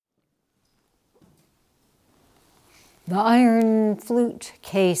The Iron Flute,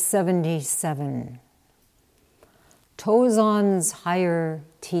 Case 77. Tozan's Higher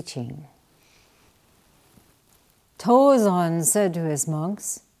Teaching. Tozan said to his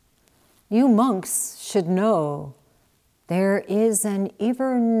monks, "You monks should know there is an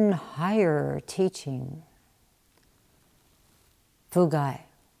even higher teaching. Fugai,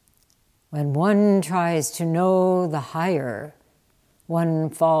 when one tries to know the higher,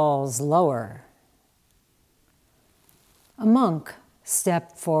 one falls lower." A monk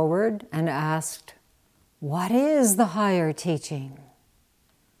stepped forward and asked, "What is the higher teaching?"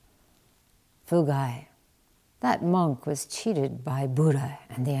 Fugai, that monk was cheated by Buddha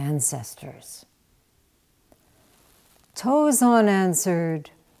and the ancestors. Tozan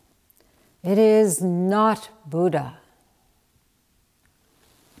answered, "It is not Buddha."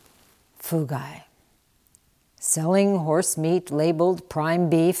 Fugai, selling horse meat labeled prime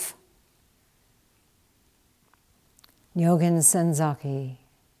beef. Nyogen Senzaki,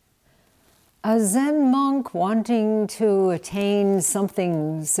 a Zen monk wanting to attain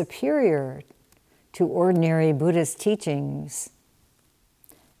something superior to ordinary Buddhist teachings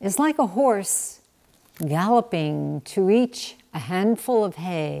is like a horse galloping to reach a handful of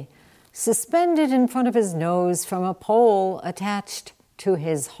hay suspended in front of his nose from a pole attached to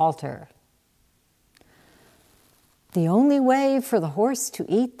his halter. The only way for the horse to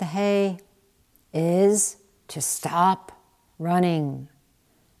eat the hay is to stop running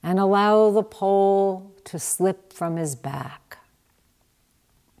and allow the pole to slip from his back.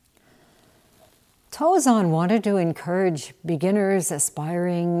 Tozan wanted to encourage beginners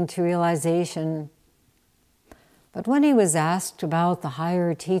aspiring to realization, but when he was asked about the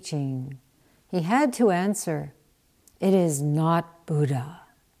higher teaching, he had to answer, "It is not Buddha."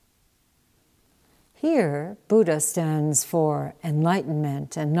 Here, Buddha stands for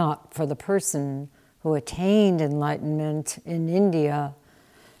enlightenment and not for the person who attained enlightenment in India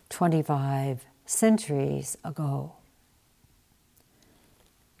 25 centuries ago.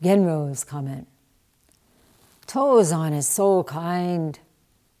 Genro's comment, "Tozan is so kind.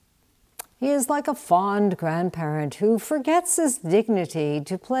 He is like a fond grandparent who forgets his dignity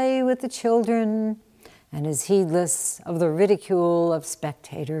to play with the children and is heedless of the ridicule of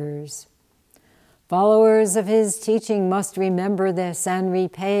spectators. Followers of his teaching must remember this and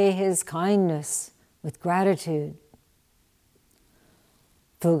repay his kindness with gratitude."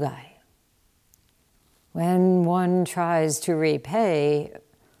 Fugai, when one tries to repay,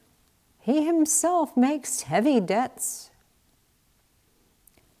 he himself makes heavy debts.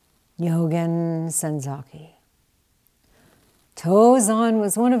 Nyogen Senzaki, Tozan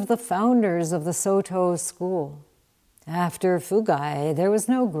was one of the founders of the Soto school. After Fugai, there was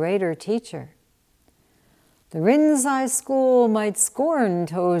no greater teacher. The Rinzai school might scorn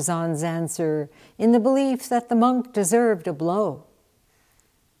Tozan's answer in the belief that the monk deserved a blow.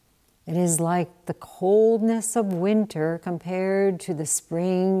 It is like the coldness of winter compared to the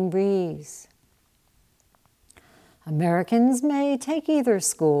spring breeze. Americans may take either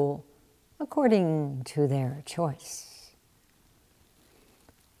school according to their choice.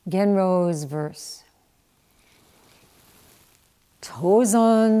 Genro's verse.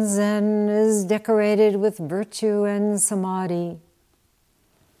 Tozan Zen is decorated with virtue and samadhi.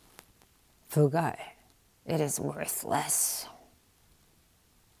 Fugai, it is worthless.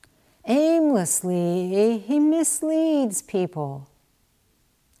 Aimlessly, he misleads people.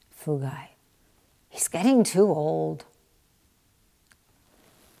 Fugai, he's getting too old.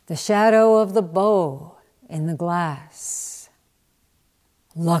 The shadow of the bow in the glass.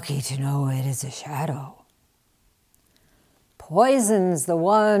 Lucky to know it is a shadow. Poisons the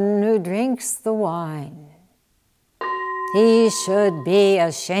one who drinks the wine. He should be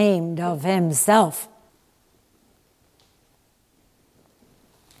ashamed of himself.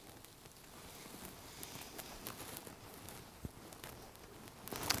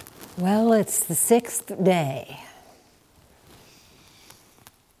 Well, it's the 6th day.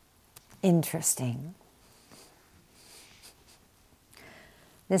 Interesting.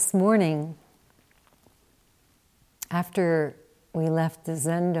 This morning, after we left the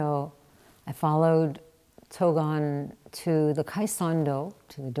Zendo, I followed Togan to the Kaisando,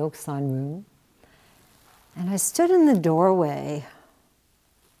 to the Doksan room, and I stood in the doorway.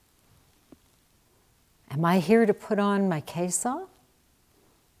 Am I here to put on my kesa?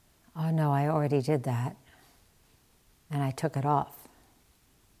 Oh no, I already did that, and I took it off.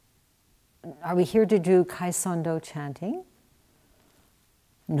 Are we here to do Kaisando chanting?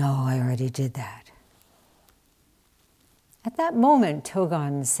 No, I already did that. At that moment,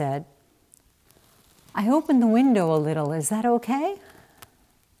 Togan said, "I opened the window a little, is that okay?"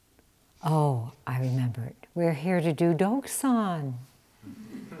 Oh, I I remembered. We're here to do Doksan.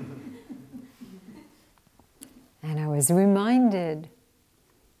 And I was reminded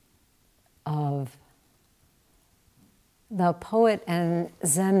of the poet and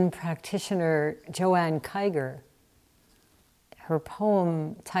Zen practitioner Joanne Kiger. Her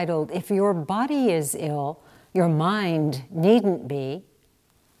poem titled, "If Your Body is Ill, Your Mind Needn't Be,"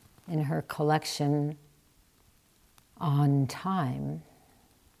 in her collection On Time.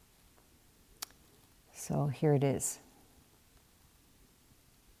 So here it is.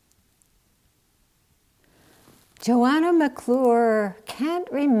 Joanna McClure can't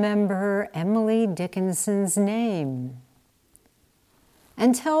remember Emily Dickinson's name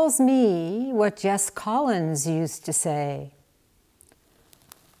and tells me what Jess Collins used to say.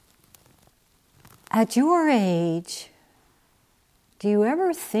 At your age, do you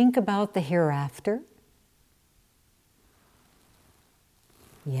ever think about the hereafter?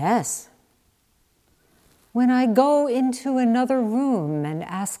 Yes. When I go into another room and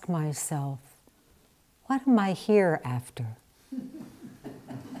ask myself, what am I here after?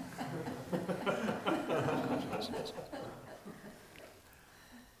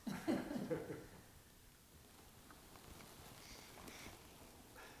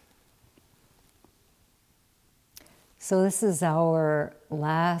 So this is our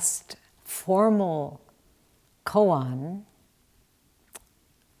last formal koan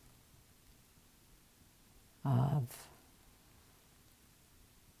of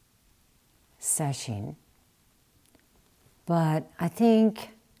session. But I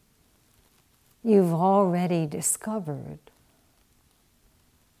think you've already discovered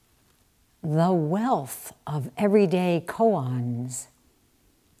the wealth of everyday koans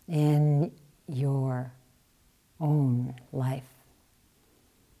in your own life.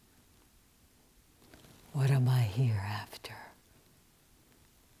 What am I here after?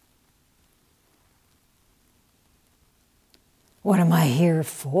 What am I here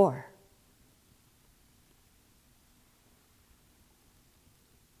for?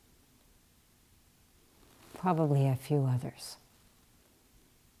 Probably a few others.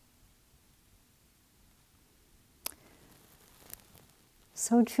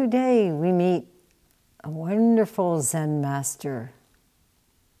 So today we meet a wonderful Zen master,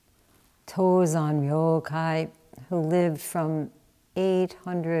 Tozan Ryokai, who lived from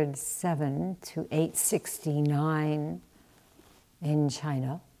 807 to 869 in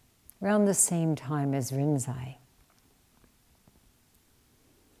China, around the same time as Rinzai.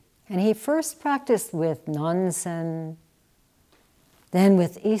 And he first practiced with Nansen, then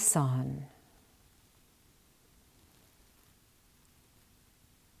with Isan.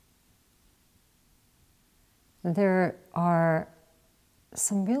 There are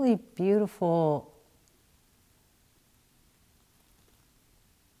some really beautiful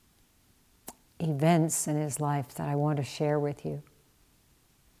events in his life that I want to share with you.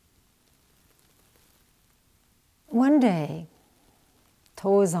 One day,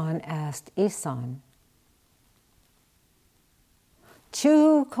 Tozan asked Isan,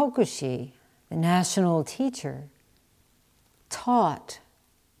 Chu Kokushi, the national teacher, taught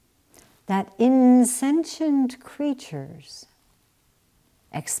that insentient creatures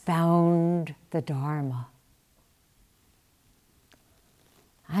expound the Dharma.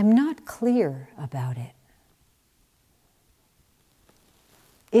 I'm not clear about it.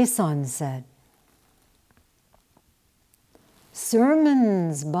 Isan said,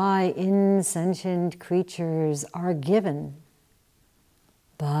 sermons by insentient creatures are given,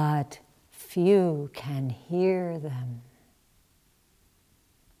 but few can hear them.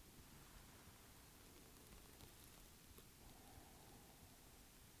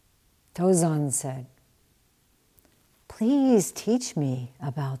 Tozan said, please teach me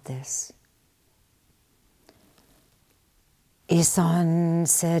about this. Isan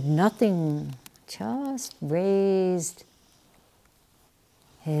said nothing, just raised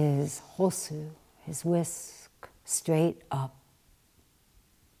his hosu, his whisk, straight up.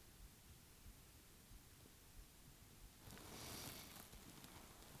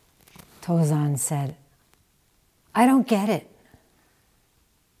 Tozan said, I don't get it.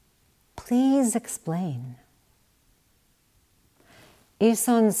 Please explain.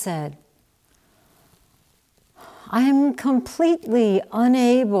 Isan said, I'm completely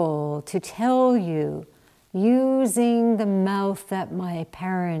unable to tell you using the mouth that my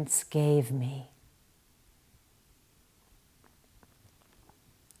parents gave me.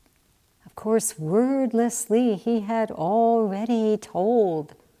 Of course, wordlessly, he had already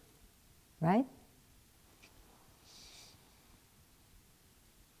told, right?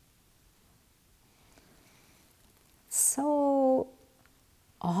 So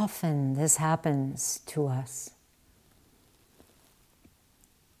often this happens to us.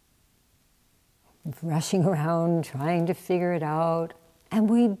 Rushing around trying to figure it out, and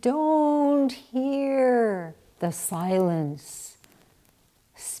we don't hear the silence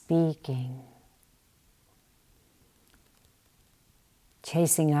speaking.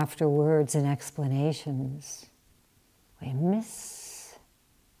 Chasing after words and explanations, we miss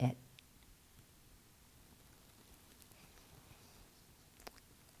it.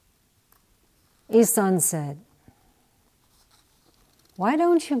 Isan said, "Why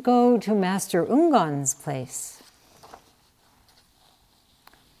don't you go to Master Ungan's place?"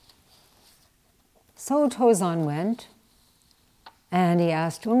 So Tozan went, and he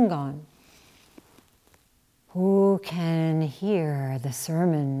asked Ungan, "Who can hear the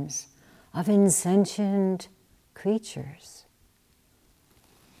sermons of insentient creatures?"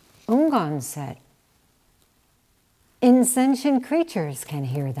 Ungan said, "Insentient creatures can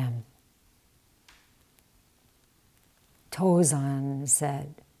hear them." Tozan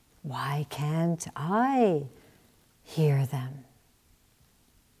said, "Why can't I hear them?"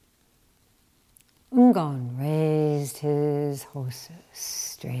 Ungan raised his hosus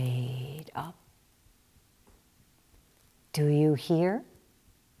straight up. "Do you hear?"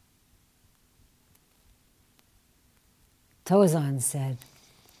 Tozan said,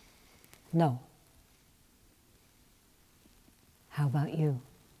 "No." "How about you?"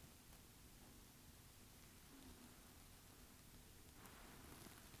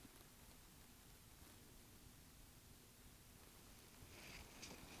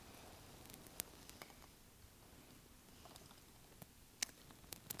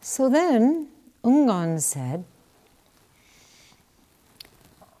 So then Ungan said,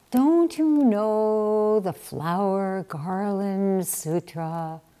 "Don't you know the Flower Garland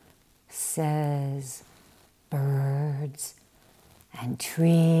Sutra says birds and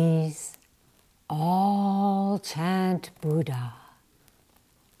trees all chant Buddha,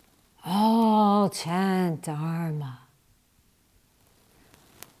 all chant Dharma?"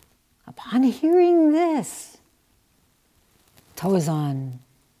 Upon hearing this, Tozan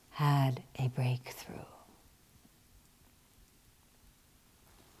had a breakthrough.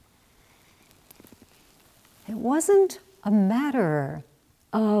 It wasn't a matter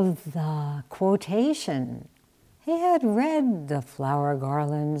of the quotation. He had read the Flower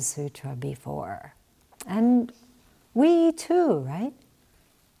Garland Sutra before. And we too, right?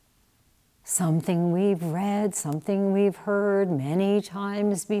 Something we've read, something we've heard many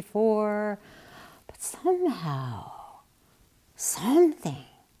times before. But somehow, something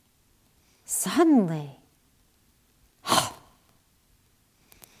suddenly,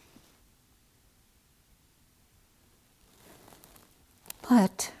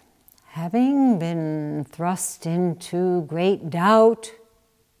 but having been thrust into great doubt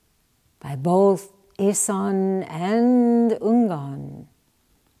by both Isan and Ungan,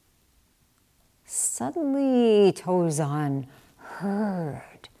 suddenly Tozan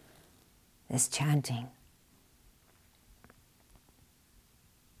heard this chanting.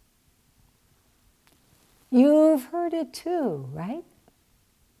 You've heard it too, right?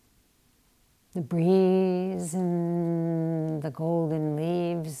 The breeze and the golden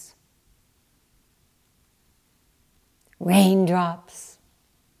leaves, raindrops,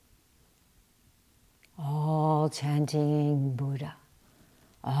 all chanting Buddha,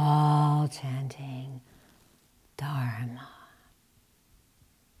 all chanting Dharma.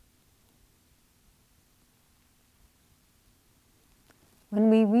 When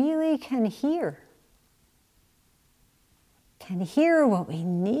we really can hear what we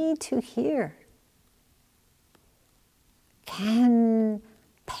need to hear, can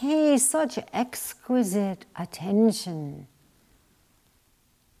pay such exquisite attention,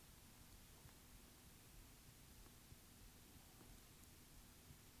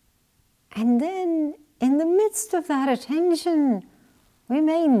 and then in the midst of that attention, we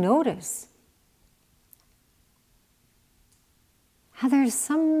may notice how there's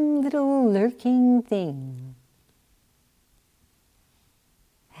some little lurking thing,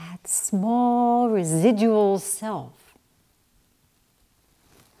 that small residual self,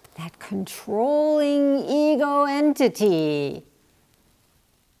 that controlling ego entity,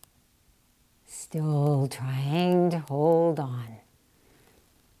 still trying to hold on,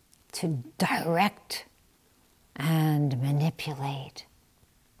 to direct and manipulate.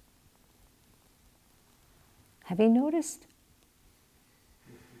 Have you noticed?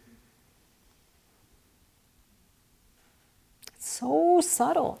 It's so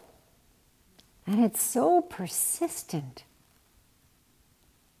subtle, and it's so persistent.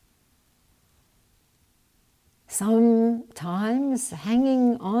 sometimes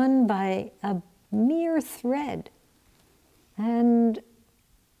hanging on by a mere thread, and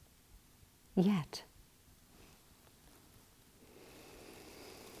yet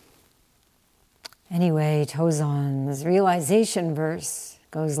anyway, Tozan's realization verse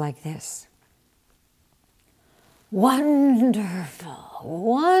goes like this. Wonderful,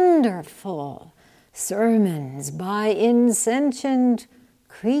 wonderful sermons by insentient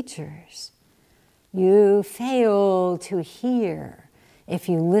creatures you fail to hear if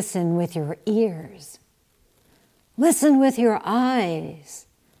you listen with your ears. Listen with your eyes,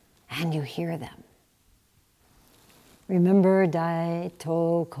 and you hear them. Remember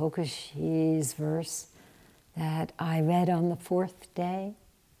Daito Kokushi's verse that I read on the fourth day?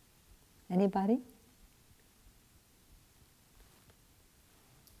 Anybody?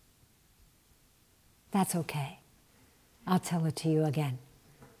 That's okay. I'll tell it to you again.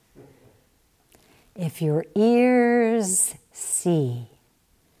 If your ears see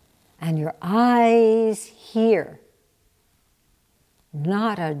and your eyes hear,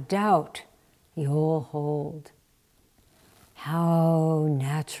 not a doubt you'll hold how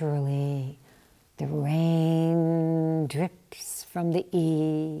naturally the rain drips from the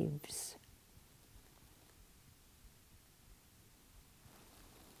eaves.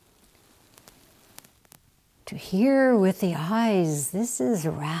 To hear with the eyes, this is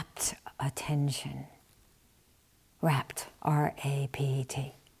rapt attention. Rapt,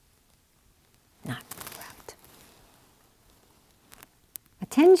 R-A-P-T. Not rapt.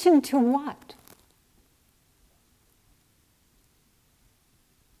 Attention to what?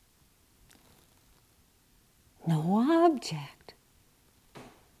 No object.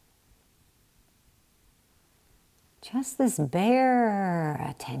 Just this bare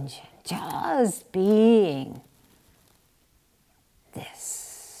attention, just being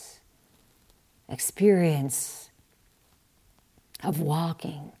this experience of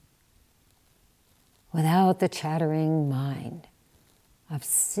walking without the chattering mind, of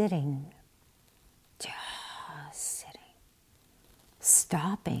sitting, just sitting,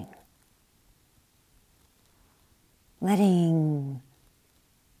 stopping, letting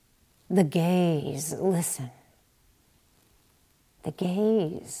the gaze listen, the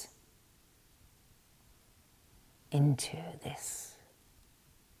gaze into this.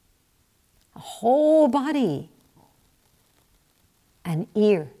 A whole body, an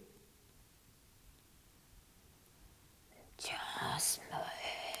ear. Just move.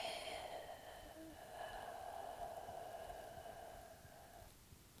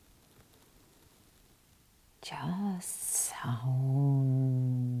 Just sound.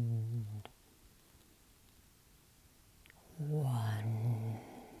 One.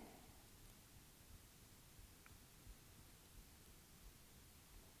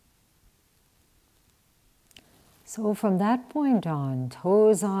 So from that point on,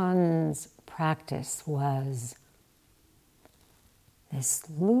 Tozan's practice was this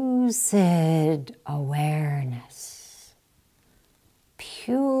lucid awareness,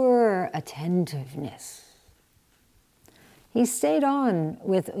 pure attentiveness. He stayed on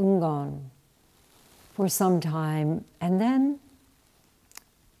with Ungon for some time, and then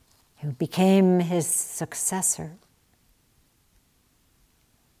he became his successor,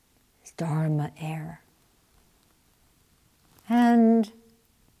 his Dharma heir. And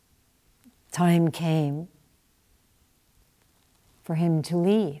time came for him to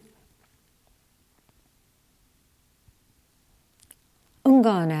leave.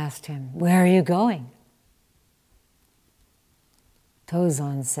 Ungon asked him, "Where are you going?"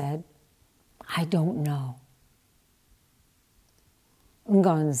 Tozan said, "I don't know."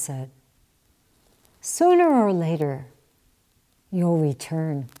 Ungon said, "Sooner or later, you'll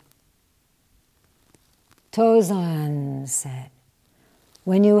return." Tozan said,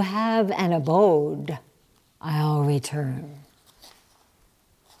 "When you have an abode, I'll return."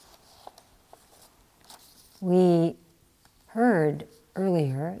 We heard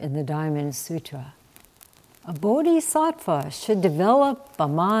earlier in the Diamond Sutra, a bodhisattva should develop a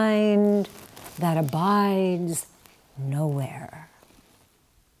mind that abides nowhere,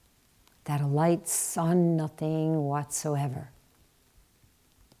 that alights on nothing whatsoever.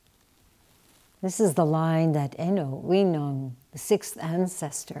 This is the line that Enno Winong, the sixth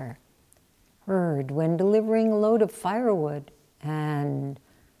ancestor, heard when delivering a load of firewood, and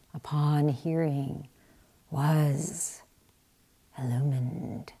upon hearing was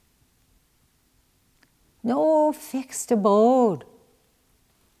illumined. No fixed abode,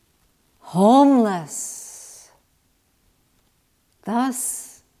 homeless,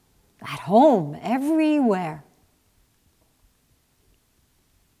 thus at home everywhere.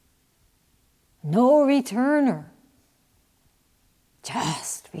 no returner.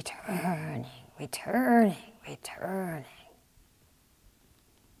 Just returning, returning, returning.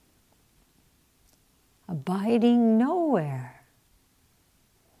 Abiding nowhere.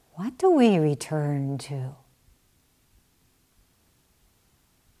 What do we return to?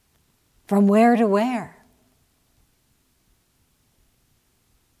 From where to where?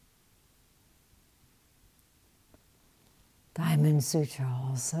 Diamond Sutra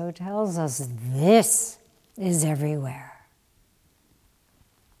also tells us this is everywhere,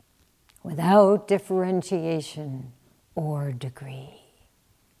 without differentiation or degree.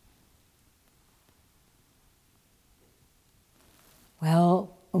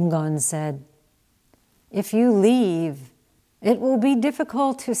 Well, Ungan said, if you leave, it will be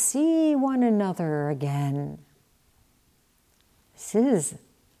difficult to see one another again. This is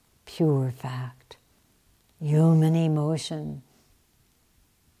pure fact, human emotion.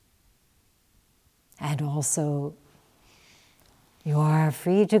 And also, you are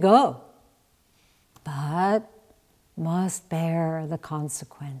free to go, but must bear the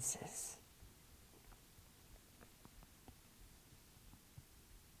consequences.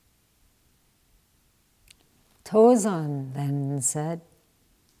 Tozan then said,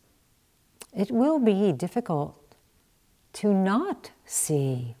 it will be difficult to not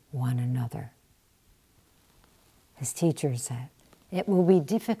see one another. His teacher said, it will be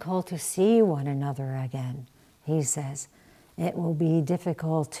difficult to see one another again. He says, it will be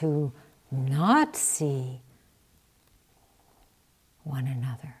difficult to not see one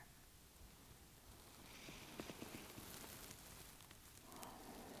another.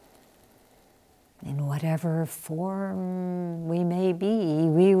 In whatever form we may be,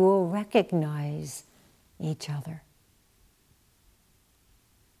 we will recognize each other.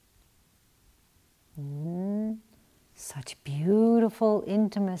 Such beautiful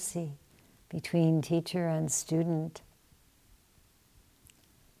intimacy between teacher and student.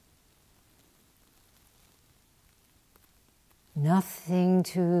 Nothing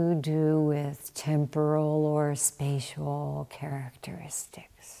to do with temporal or spatial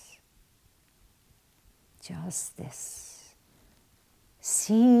characteristics. Just this.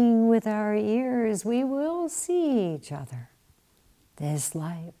 Seeing with our ears, we will see each other. This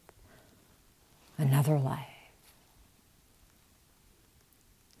life, another life.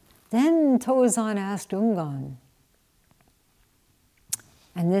 Then Tozan asked Ungan,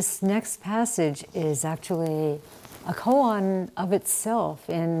 and this next passage is actually a koan of itself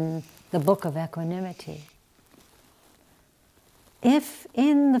in the Book of Equanimity. If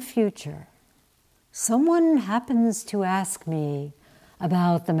in the future someone happens to ask me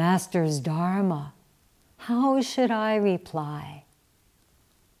about the Master's Dharma, how should I reply?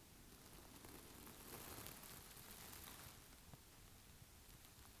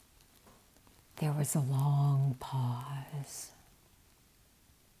 There was a long pause.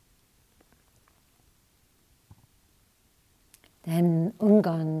 Then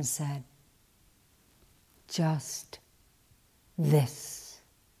Ungan said, just this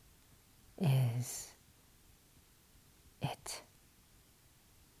is it.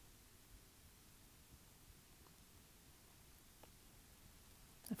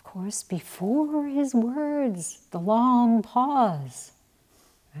 Of course, before his words, the long pause,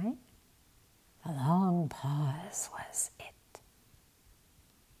 right? The long pause was it.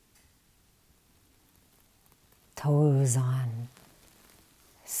 Tozan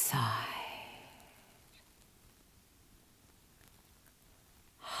sighed.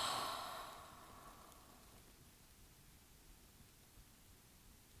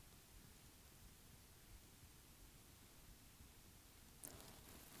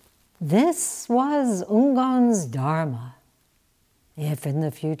 This was Ungan's Dharma. If in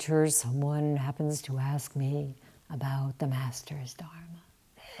the future someone happens to ask me about the Master's Dharma,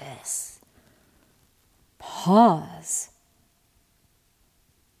 this pause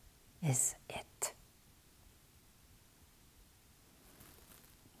is it.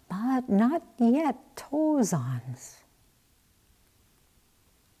 But not yet Tozan's.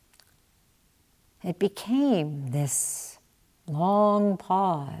 It became this long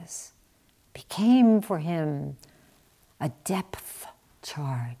pause, became for him a depth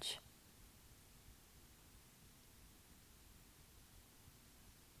charge.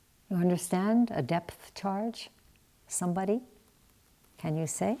 You understand a depth charge? Somebody? Can you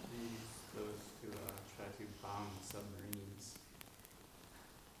say? These goes to try to bomb submarines.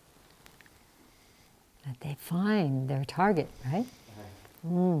 That they find their target, right?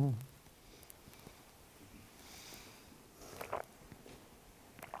 Mm.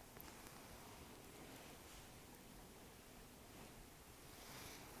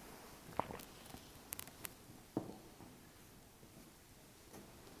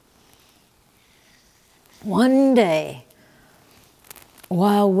 One day,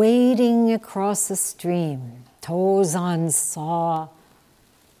 while wading across a stream, Tozan saw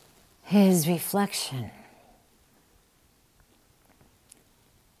his reflection.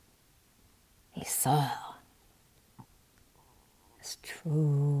 He saw his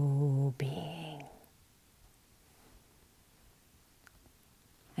true being.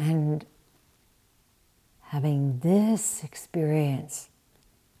 And having this experience,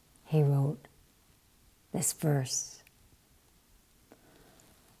 he wrote this verse.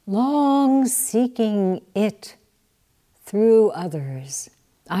 Long seeking it through others,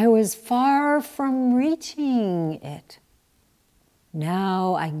 I was far from reaching it.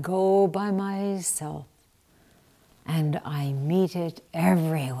 Now I go by myself, and I meet it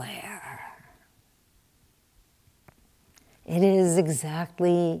everywhere. It is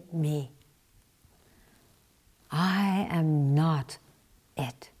exactly me. I am not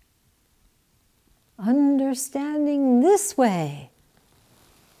it. Understanding this way,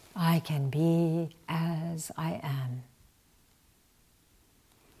 I can be as I am.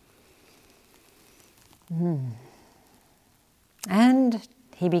 And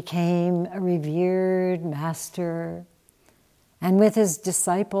he became a revered master, and with his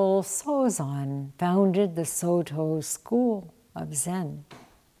disciple Sozan founded the Soto school of Zen.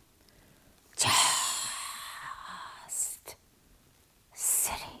 Just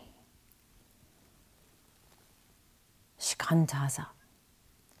sitting. Shikantaza.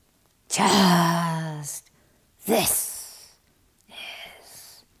 Just this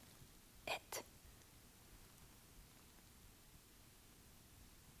is it.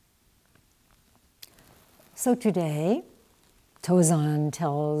 So today, Tozan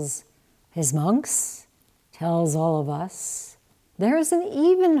tells his monks, tells all of us, there is an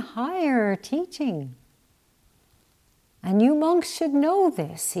even higher teaching. And you monks should know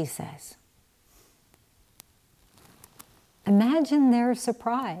this, he says. Imagine their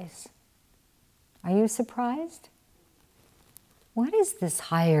surprise. Are you surprised? What is this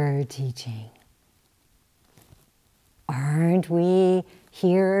higher teaching? Aren't we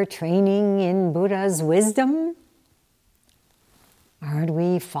here training in Buddha's wisdom? Aren't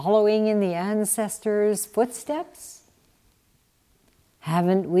we following in the ancestors' footsteps?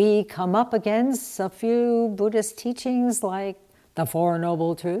 Haven't we come up against a few Buddhist teachings like the Four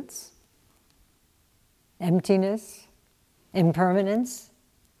Noble Truths? Emptiness? Impermanence?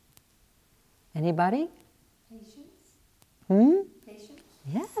 Anybody? Patience. Patience.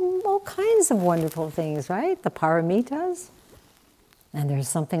 Yeah, all kinds of wonderful things, right? The paramitas. And there's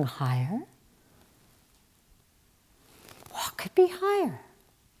something higher. What could be higher?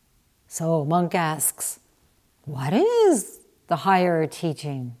 So monk asks, what is the higher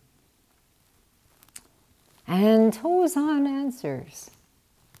teaching? And Tozan answers,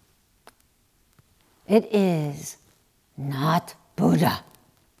 it is not Buddha.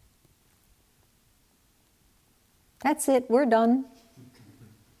 That's it, we're done.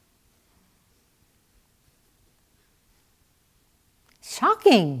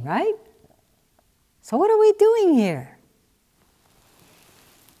 Shocking, right? So what are we doing here?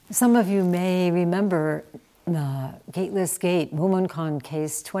 Some of you may remember the Gateless Gate, Mumonkan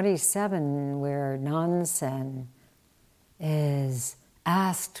case 27, where Nansen is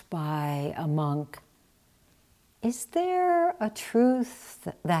asked by a monk, is there a truth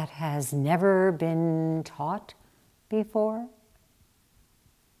that has never been taught before?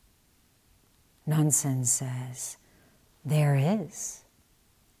 Nansen says, there is.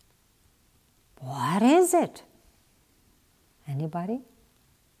 What is it? Anybody?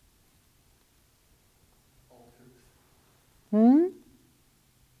 All truth.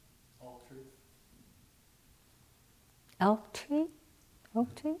 All truth. Elk tree?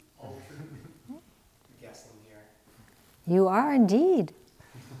 Oak tree? All truth. I'm guessing here. You are indeed.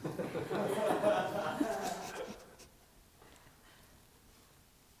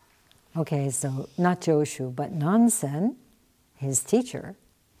 Okay, so not Joshu, but Nansen, his teacher,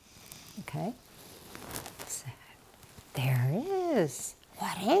 okay, said, there is.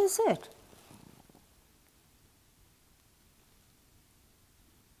 What is it?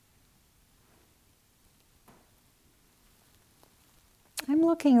 I'm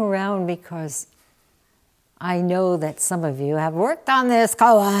looking around because I know that some of you have worked on this,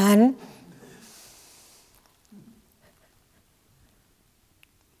 Koan.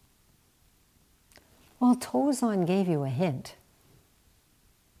 Well, Tozan gave you a hint.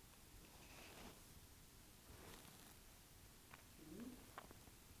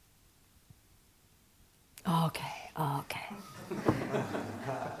 Okay.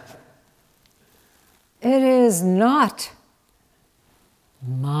 It is not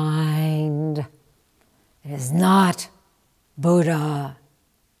mind. is not Buddha.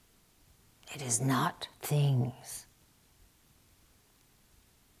 It is not things.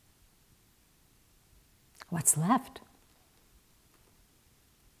 What's left?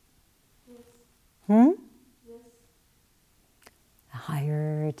 A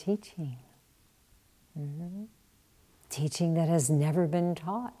higher teaching. Teaching that has never been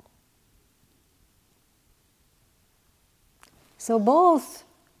taught. So both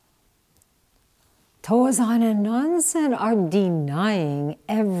Tozan and Nansen are denying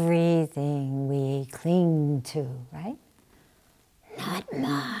everything we cling to, right? Not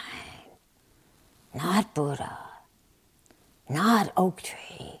mine, not Buddha, not oak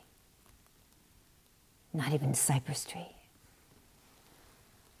tree, not even cypress tree.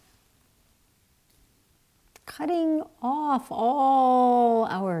 Cutting off all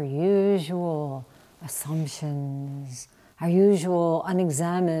our usual assumptions, our usual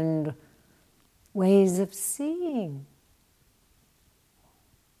unexamined ways of seeing,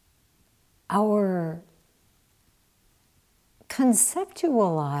 our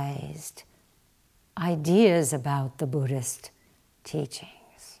conceptualized ideas about the Buddhist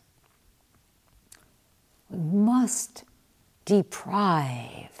teachings. We must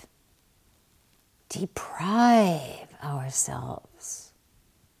deprive ourselves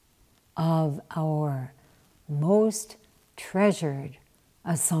of our most treasured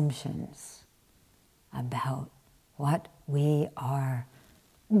assumptions about what we are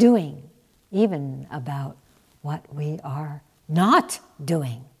doing, even about what we are not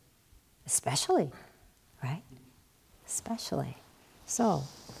doing, especially, right? Especially. So,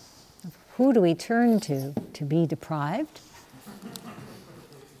 who do we turn to be deprived?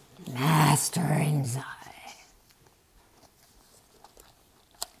 Master Rinzai.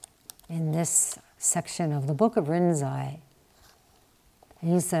 In this section of the Book of Rinzai,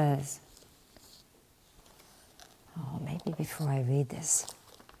 he says, maybe before I read this,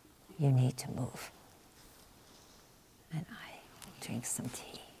 you need to move. And I drink some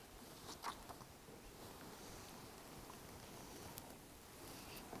tea.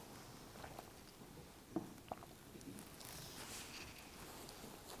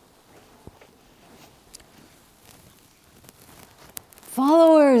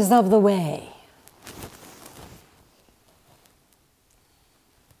 Followers of the way.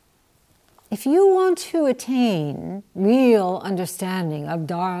 If you want to attain real understanding of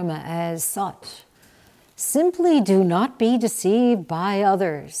Dharma as such, simply do not be deceived by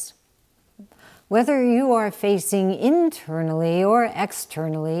others. Whether you are facing internally or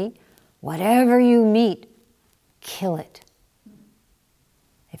externally, whatever you meet, kill it.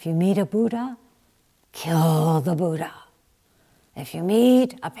 If you meet a Buddha, kill the Buddha. If you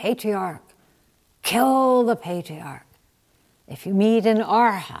meet a patriarch, kill the patriarch. If you meet an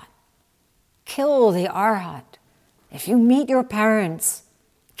arhat, kill the arhat. If you meet your parents,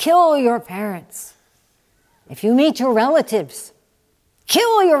 kill your parents. If you meet your relatives,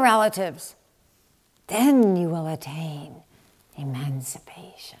 kill your relatives. Then you will attain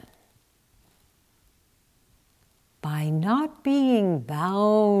emancipation. By not being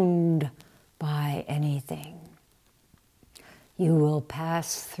bound by anything, you will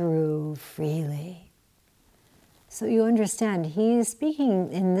pass through freely. So you understand, he is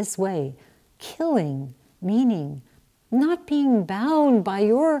speaking in this way, killing, meaning not being bound by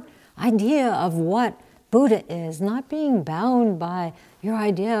your idea of what Buddha is, not being bound by your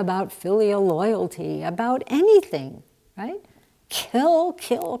idea about filial loyalty, about anything, right? Kill,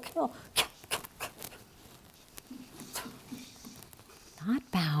 kill, kill, kill, kill, kill.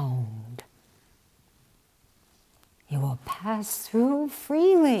 Not bound. You will pass through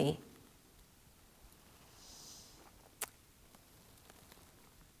freely.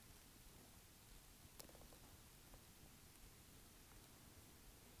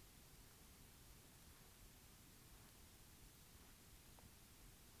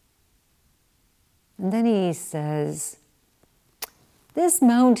 And then he says, this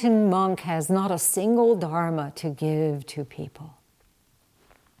mountain monk has not a single dharma to give to people.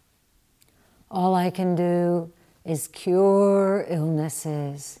 All I can do is cure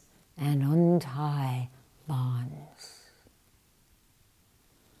illnesses and untie bonds.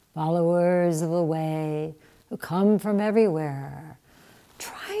 Followers of the way who come from everywhere,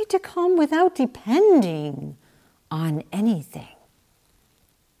 try to come without depending on anything.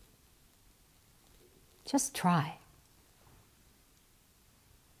 Just try.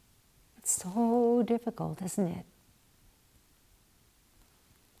 It's so difficult, isn't it?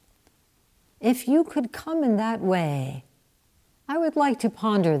 If you could come in that way, I would like to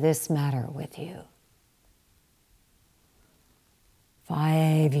ponder this matter with you.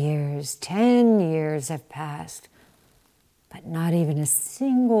 5 years, 10 years have passed, but not even a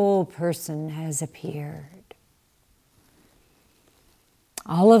single person has appeared.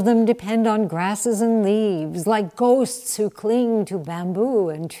 All of them depend on grasses and leaves, like ghosts who cling to bamboo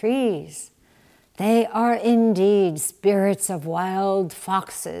and trees. They are indeed spirits of wild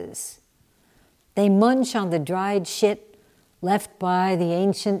foxes. They munch on the dried shit left by the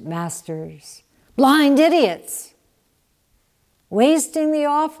ancient masters. Blind idiots, wasting the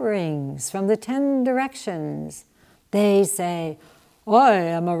offerings from the 10 directions. They say, I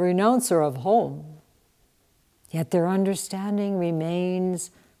am a renouncer of home. Yet their understanding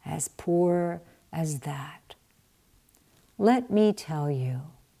remains as poor as that. Let me tell you,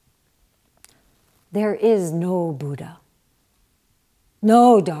 there is no Buddha,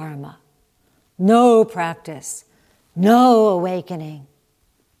 no Dharma, no practice, no awakening.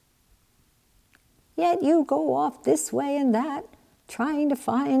 Yet you go off this way and that, trying to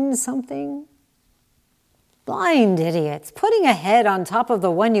find something. Blind idiots, putting a head on top of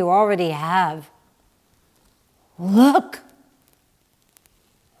the one you already have. Look,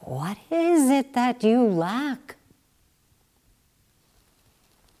 what is it that you lack?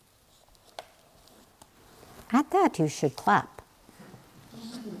 At that you should clap.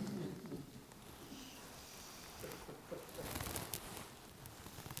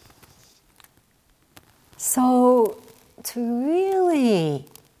 So, to really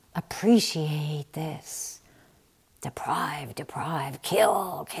appreciate this, deprive,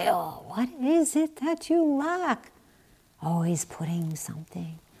 kill, what is it that you lack? Always putting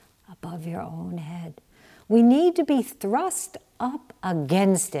something above your own head. We need to be thrust up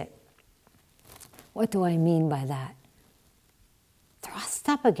against it. What do I mean by that? Thrust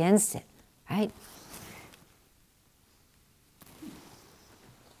up against it, right?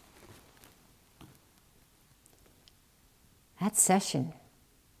 That session.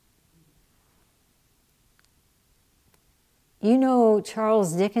 You know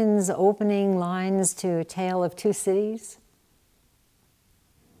Charles Dickens' opening lines to A Tale of Two Cities?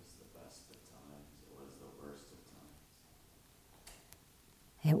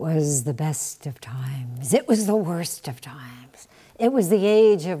 It was the best of times. It was the worst of times. It was the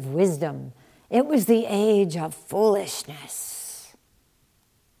age of wisdom. It was the age of foolishness.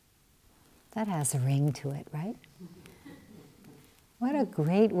 That has a ring to it, right? What a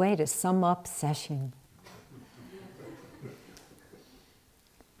great way to sum up session.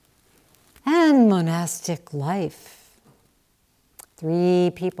 And monastic life.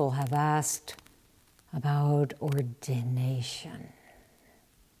 3 people have asked about ordination.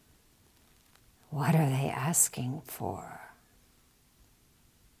 What are they asking for?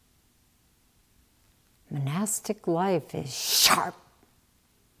 Monastic life is sharp.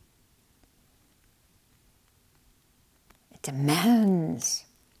 It demands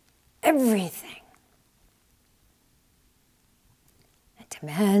everything. It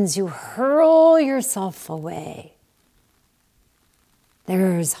demands you hurl yourself away.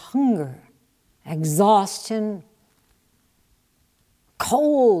 There's hunger, exhaustion,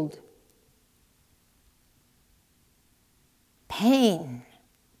 cold, pain,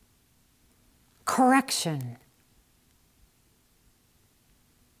 correction,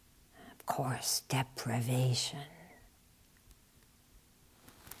 of course, deprivation.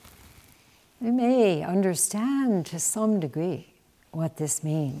 We may understand to some degree what this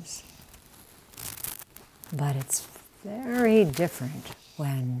means, but it's very different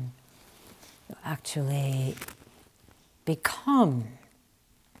when you actually become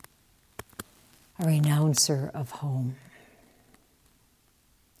a renouncer of home.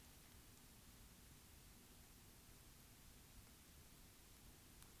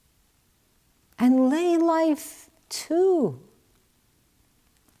 And lay life, too,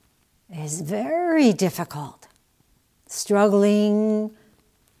 is very difficult. Struggling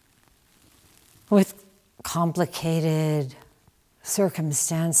with complicated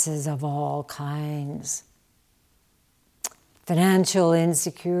circumstances of all kinds. Financial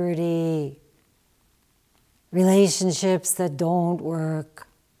insecurity, relationships that don't work,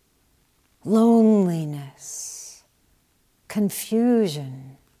 loneliness,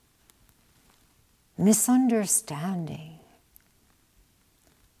 confusion, misunderstanding,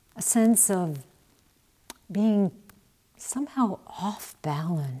 a sense of being somehow off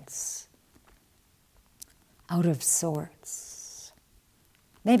balance, out of sorts.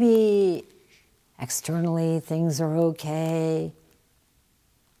 Maybe externally things are okay,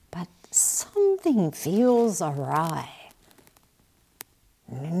 but something feels awry,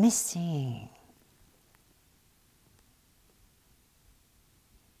 missing.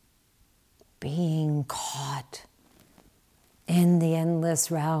 Being caught in the endless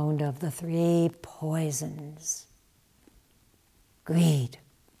round of the three poisons: greed,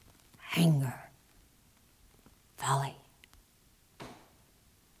 anger, folly,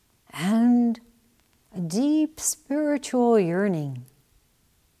 and a deep spiritual yearning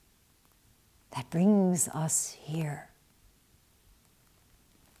that brings us here.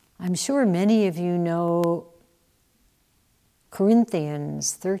 I'm sure many of you know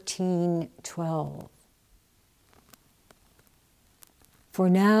Corinthians 13:12. For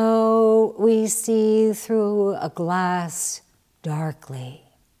now we see through a glass darkly,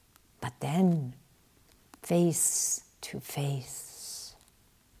 but then face to face.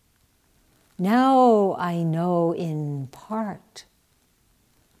 Now I know in part,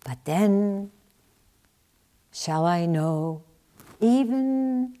 but then shall I know,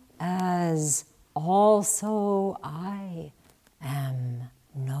 even as also I am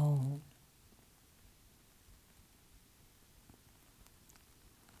known.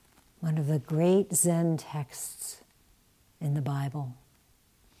 One of the great Zen texts in the Bible.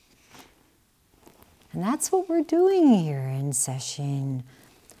 And that's what we're doing here in sesshin,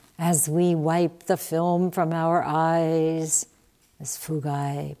 as we wipe the film from our eyes, as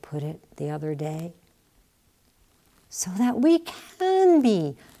Fugai put it the other day, so that we can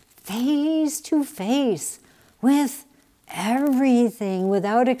be face to face with everything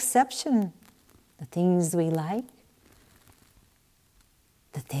without exception. The things we like,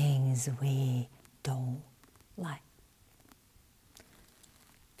 the things we don't like.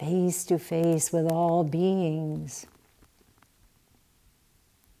 Face to face with all beings,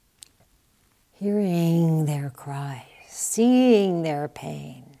 hearing their cries, seeing their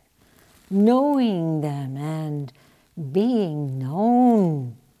pain, knowing them and being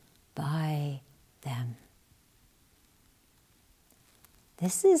known by them.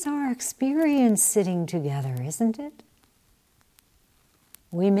 This is our experience sitting together, isn't it?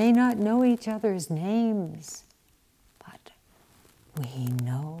 We may not know each other's names, but we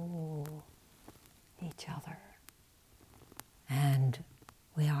know each other, and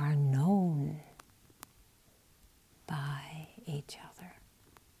we are known by each other.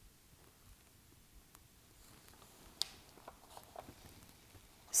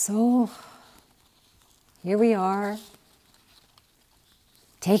 So, here we are,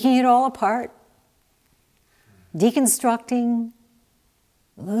 taking it all apart, deconstructing,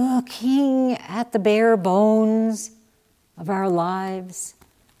 looking at the bare bones of our lives,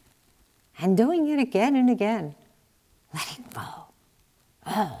 and doing it again and again, letting go.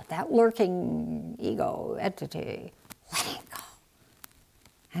 Oh, that lurking ego entity, letting go.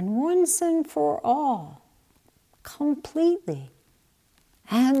 And once and for all, completely,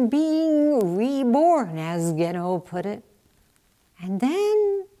 and being reborn, as Geno put it. And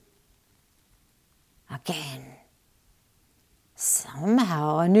then, again,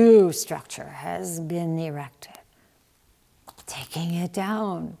 somehow a new structure has been erected. Taking it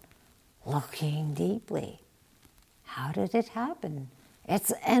down, looking deeply. How did it happen?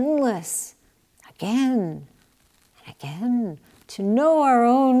 It's endless. Again and again, to know our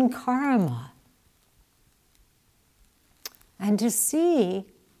own karma. And to see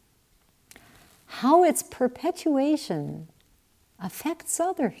how its perpetuation affects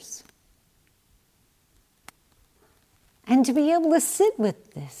others. And to be able to sit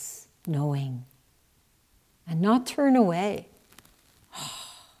with this knowing and not turn away.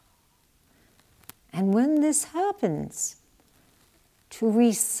 And when this happens, to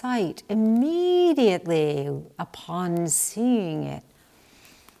recite immediately upon seeing it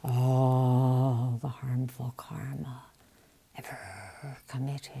all the harmful karma ever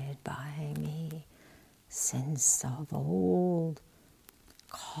committed by me since of old,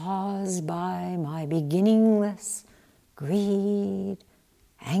 caused by my beginningless greed,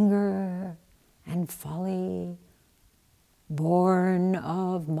 anger, and folly, born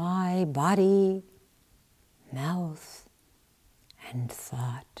of my body, mouth, and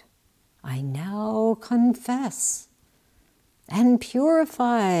thought, I now confess and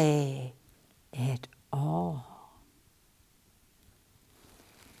purify it all.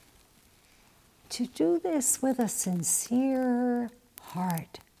 To do this with a sincere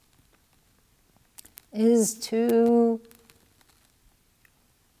heart is to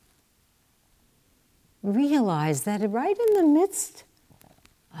realize that right in the midst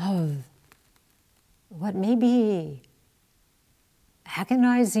of what may be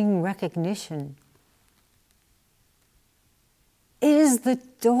agonizing recognition is the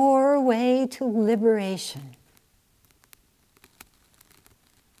doorway to liberation.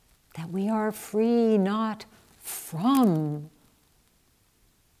 That we are free not from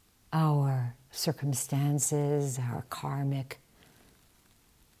our circumstances, our karmic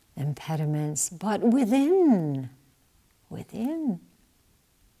impediments, but within,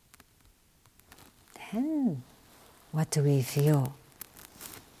 then what do we feel?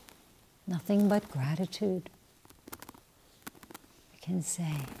 Nothing but gratitude. We can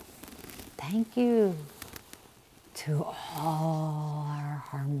say, thank you to all our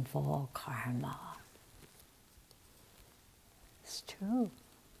harmful karma. It's true.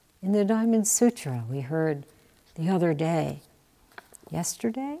 In the Diamond Sutra, we heard the other day,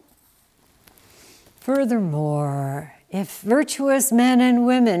 yesterday? Furthermore, if virtuous men and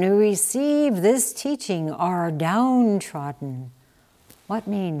women who receive this teaching are downtrodden, what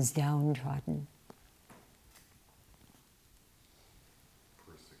means downtrodden?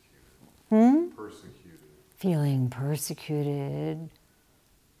 Persecuted. Feeling persecuted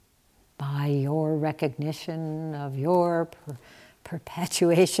by your recognition of your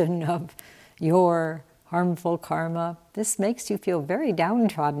perpetuation of your harmful karma. This makes you feel very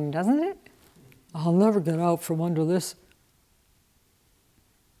downtrodden, doesn't it? I'll never get out from under this.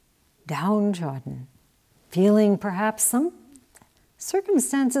 Downtrodden. Feeling perhaps some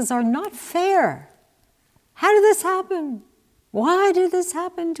circumstances are not fair. How did this happen? Why did this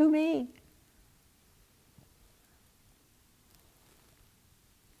happen to me?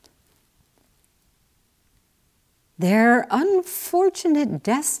 Their unfortunate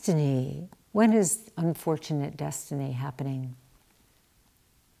destiny. When is unfortunate destiny happening?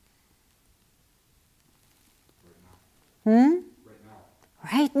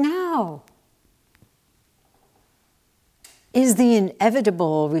 Right now. Is the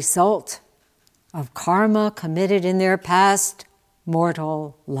inevitable result of karma committed in their past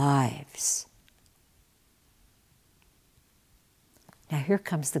mortal lives. Now here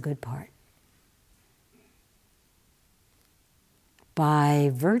comes the good part. By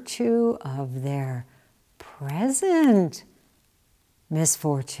virtue of their present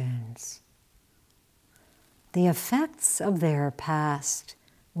misfortunes, the effects of their past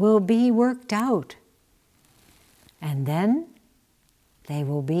will be worked out, and then they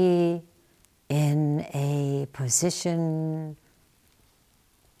will be in a position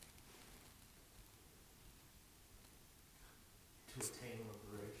to attain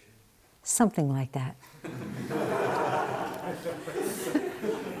liberation. Something like that.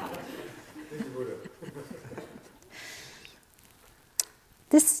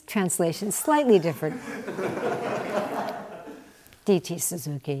 This translation is slightly different. D.T.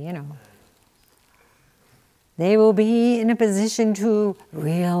 Suzuki, you know. They will be in a position to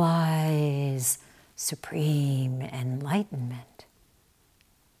realize supreme enlightenment.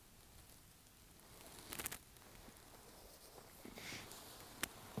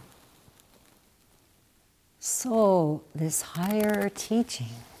 So, this higher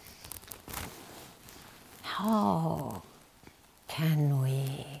teaching, how can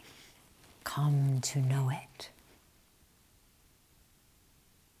we come to know it?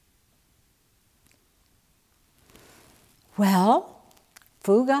 Well,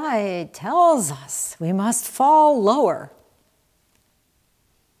 Fugai tells us we must fall lower.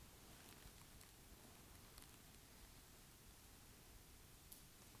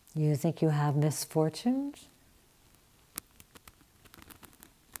 You think you have misfortunes?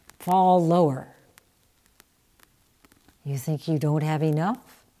 Fall lower. You think you don't have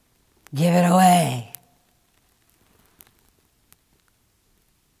enough? Give it away.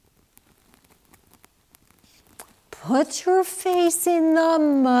 Put your face in the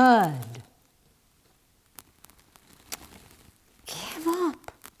mud. Give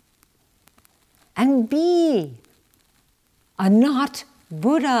up. And be a not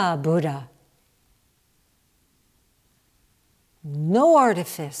Buddha. No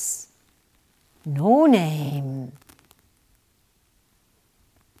artifice. No name.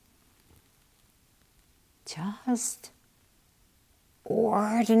 Just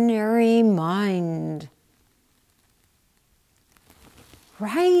ordinary mind.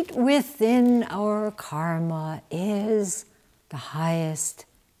 Right within our karma is the highest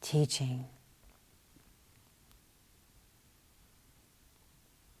teaching.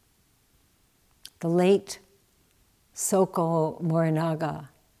 The late Soko Morinaga,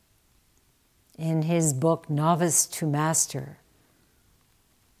 in his book Novice to Master,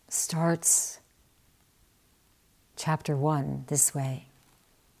 starts chapter 1 this way.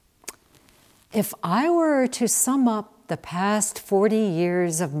 If I were to sum up the past 40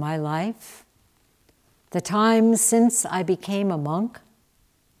 years of my life, the time since I became a monk,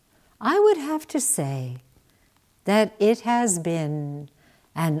 I would have to say that it has been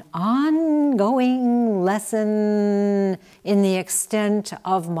an ongoing lesson in the extent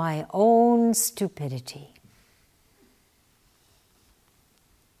of my own stupidity.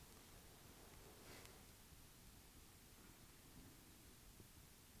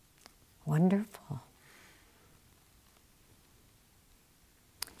 Wonderful.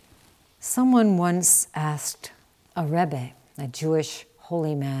 Someone once asked a Rebbe, a Jewish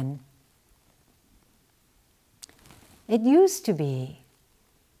holy man, it used to be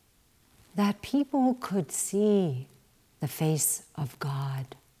that people could see the face of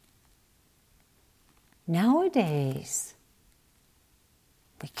God. Nowadays,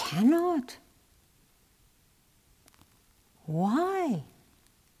 we cannot. Why?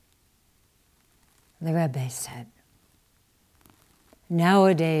 The Rebbe said,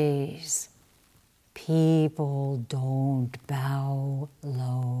 nowadays, people don't bow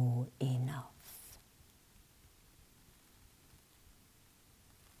low enough.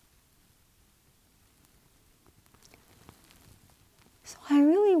 So I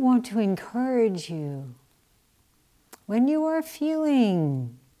really want to encourage you, when you are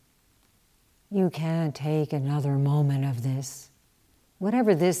feeling you can't take another moment of this,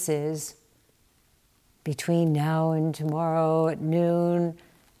 whatever this is, between now and tomorrow at noon,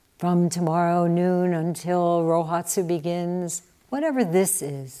 from tomorrow noon until Rohatsu begins, whatever this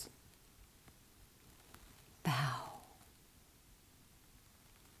is, bow.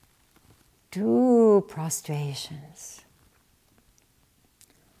 Do prostrations.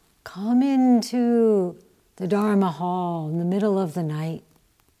 Come into the Dharma hall in the middle of the night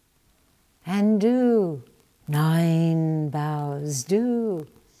and do 9 bows, do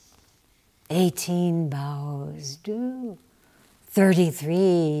 18 bows, do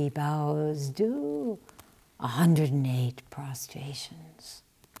 33 bows, do 108 prostrations.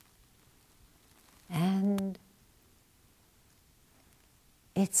 And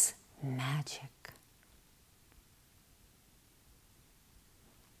it's magic.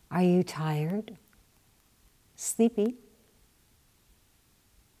 Are you tired? Sleepy?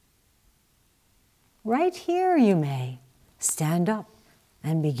 Right here you may stand up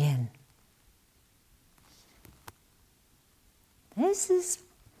and begin. This is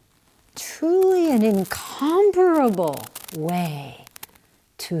truly an incomparable way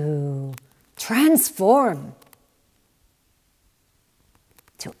to transform,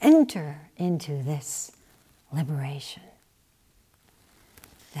 to enter into this liberation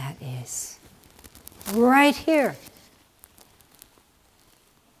that is right here,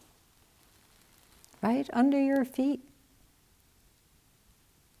 right under your feet.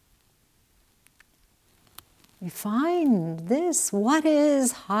 We find this, what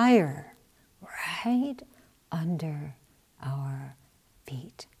is higher, right under our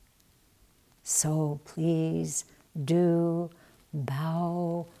feet. So please do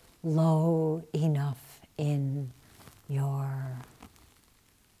bow low enough in your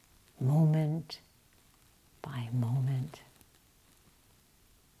moment by moment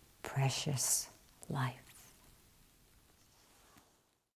precious life.